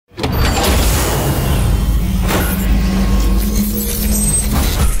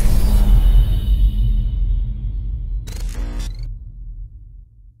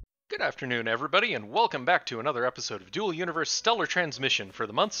afternoon, everybody, and welcome back to another episode of Dual Universe Stellar Transmission for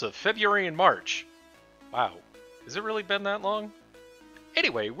the months of February and March. Wow, has it really been that long?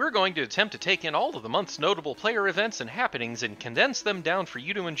 Anyway, we're going to attempt to take in all of the month's notable player events and happenings and condense them down for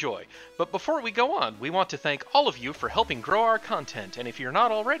you to enjoy. But before we go on, we want to thank all of you for helping grow our content, and if you're not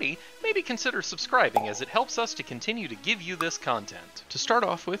already, maybe consider subscribing as it helps us to continue to give you this content. To start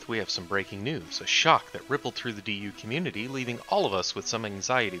off with, we have some breaking news, a shock that rippled through the DU community, leaving all of us with some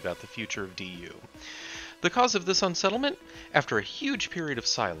anxiety about the future of DU. The cause of this unsettlement? After a huge period of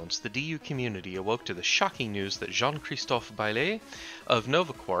silence, the DU community awoke to the shocking news that Jean-Christophe Baillet of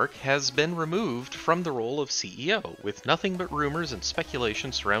Novaquark has been removed from the role of CEO, with nothing but rumors and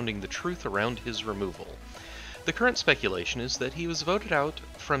speculation surrounding the truth around his removal. The current speculation is that he was voted out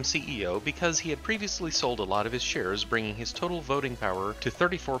from CEO because he had previously sold a lot of his shares, bringing his total voting power to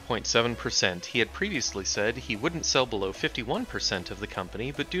 34.7%. He had previously said he wouldn't sell below 51% of the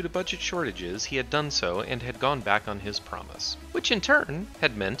company, but due to budget shortages, he had done so and had gone back on his promise, which in turn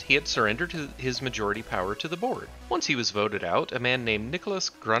had meant he had surrendered his majority power to the board. Once he was voted out, a man named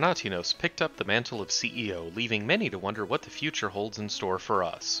Nicholas Granatinos picked up the mantle of CEO, leaving many to wonder what the future holds in store for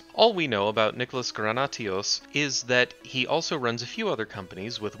us. All we know about Nicholas Granatinos is that he also runs a few other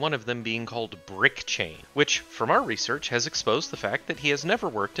companies, with one of them being called Brick Chain, which, from our research, has exposed the fact that he has never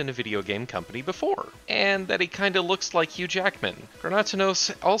worked in a video game company before, and that he kinda looks like Hugh Jackman.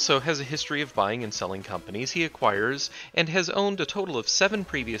 Granatinos also has a history of buying and selling companies he acquires, and has owned a total of 7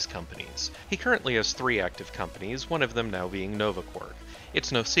 previous companies. He currently has 3 active companies, one of them now being Novaquark.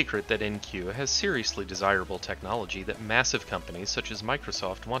 It's no secret that NQ has seriously desirable technology that massive companies such as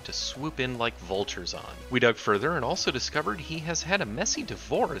Microsoft want to swoop in like vultures on. We dug further and also discovered he has had a messy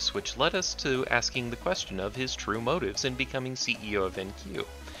divorce, which led us to asking the question of his true motives in becoming CEO of NQ.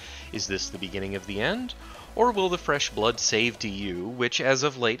 Is this the beginning of the end? Or will the fresh blood save DU, which as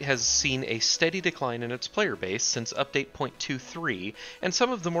of late has seen a steady decline in its player base since update 0.23 and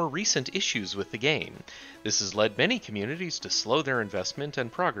some of the more recent issues with the game? This has led many communities to slow their investment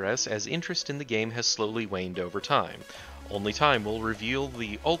and progress as interest in the game has slowly waned over time. Only time will reveal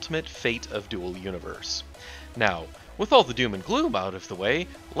the ultimate fate of Dual Universe. Now, with all the doom and gloom out of the way,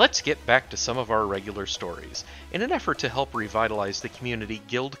 let's get back to some of our regular stories. In an effort to help revitalize the community,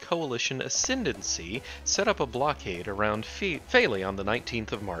 Guild Coalition Ascendancy set up a blockade around Phaley on the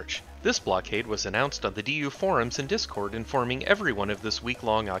 19th of March. This blockade was announced on the DU forums and Discord, informing everyone of this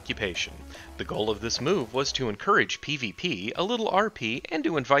week-long occupation. The goal of this move was to encourage PvP, a little RP, and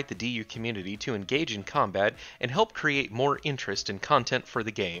to invite the DU community to engage in combat and help create more interest in content for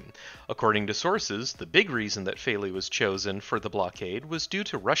the game. According to sources, the big reason that Phaley was chosen for the blockade was due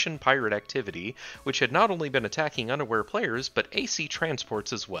to Russian pirate activity, which had not only been attacking unaware players, but AC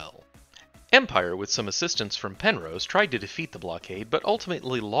transports as well. Empire, with some assistance from Penrose, tried to defeat the blockade, but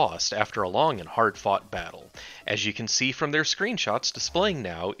ultimately lost after a long and hard-fought battle. As you can see from their screenshots displaying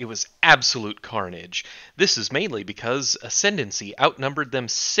now, it was absolute carnage. This is mainly because Ascendancy outnumbered them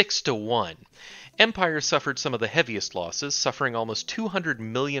 6-1. Empire suffered some of the heaviest losses, suffering almost 200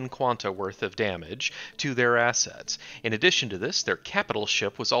 million quanta worth of damage to their assets. In addition to this, their capital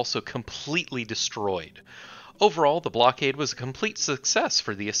ship was also completely destroyed. Overall, the blockade was a complete success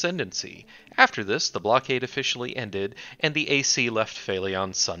for the Ascendancy. After this, the blockade officially ended, and the AC left Phaley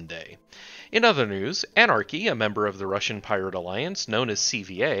on Sunday. In other news, Anarchy, a member of the Russian Pirate Alliance known as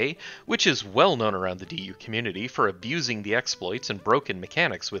CVA, which is well known around the DU community for abusing the exploits and broken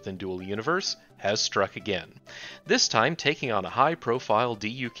mechanics within Dual Universe, has struck again. This time taking on a high-profile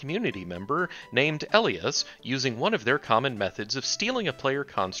DU community member named Elias, using one of their common methods of stealing a player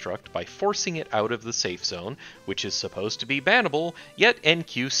construct by forcing it out of the safe zone, which is supposed to be bannable, yet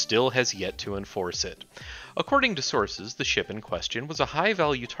NQ still has yet to enforce it. According to sources, the ship in question was a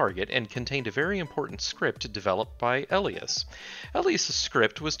high-value target and contained a very important script developed by Elias. Elias'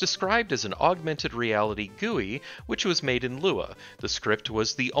 script was described as an augmented reality GUI, which was made in Lua. The script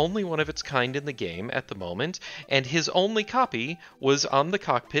was the only one of its kind in the game at the moment, and his only copy was on the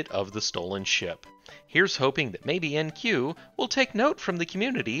cockpit of the stolen ship. Here's hoping that maybe NQ will take note from the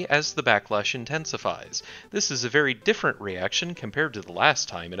community as the backlash intensifies. This is a very different reaction compared to the last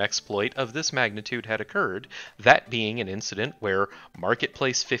time an exploit of this magnitude had occurred, that being an incident where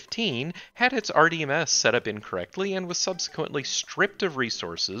Marketplace 15 had its RDMS set up incorrectly and was subsequently stripped of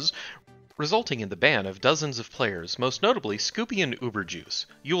resources, resulting in the ban of dozens of players, most notably Scoopy and Uberjuice.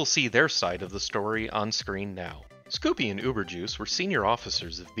 You will see their side of the story on screen now. Scoopy and Uberjuice were senior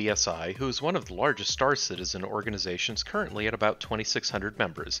officers of BSI, who is one of the largest Star Citizen organizations currently at about 2,600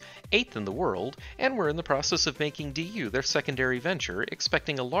 members, 8th in the world, and were in the process of making DU their secondary venture,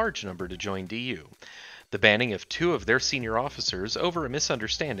 expecting a large number to join DU. The banning of 2 of their senior officers over a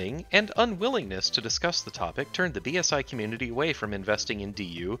misunderstanding and unwillingness to discuss the topic turned the BSI community away from investing in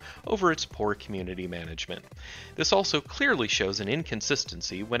DU over its poor community management. This also clearly shows an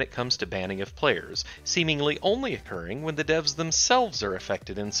inconsistency when it comes to banning of players, seemingly only occurring when the devs themselves are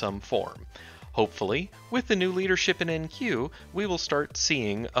affected in some form. Hopefully, with the new leadership in NQ, we will start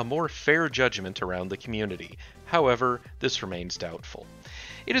seeing a more fair judgment around the community. However, this remains doubtful.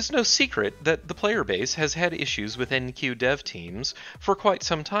 It is no secret that the player base has had issues with NQ dev teams for quite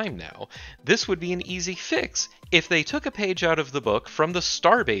some time now. This would be an easy fix if they took a page out of the book from the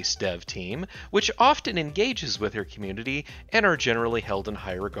Starbase dev team, which often engages with their community and are generally held in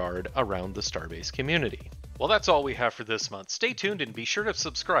high regard around the Starbase community. Well, that's all we have for this month. Stay tuned and be sure to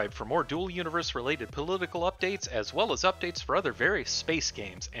subscribe for more Dual Universe related political updates as well as updates for other various space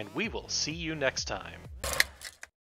games, and we will see you next time.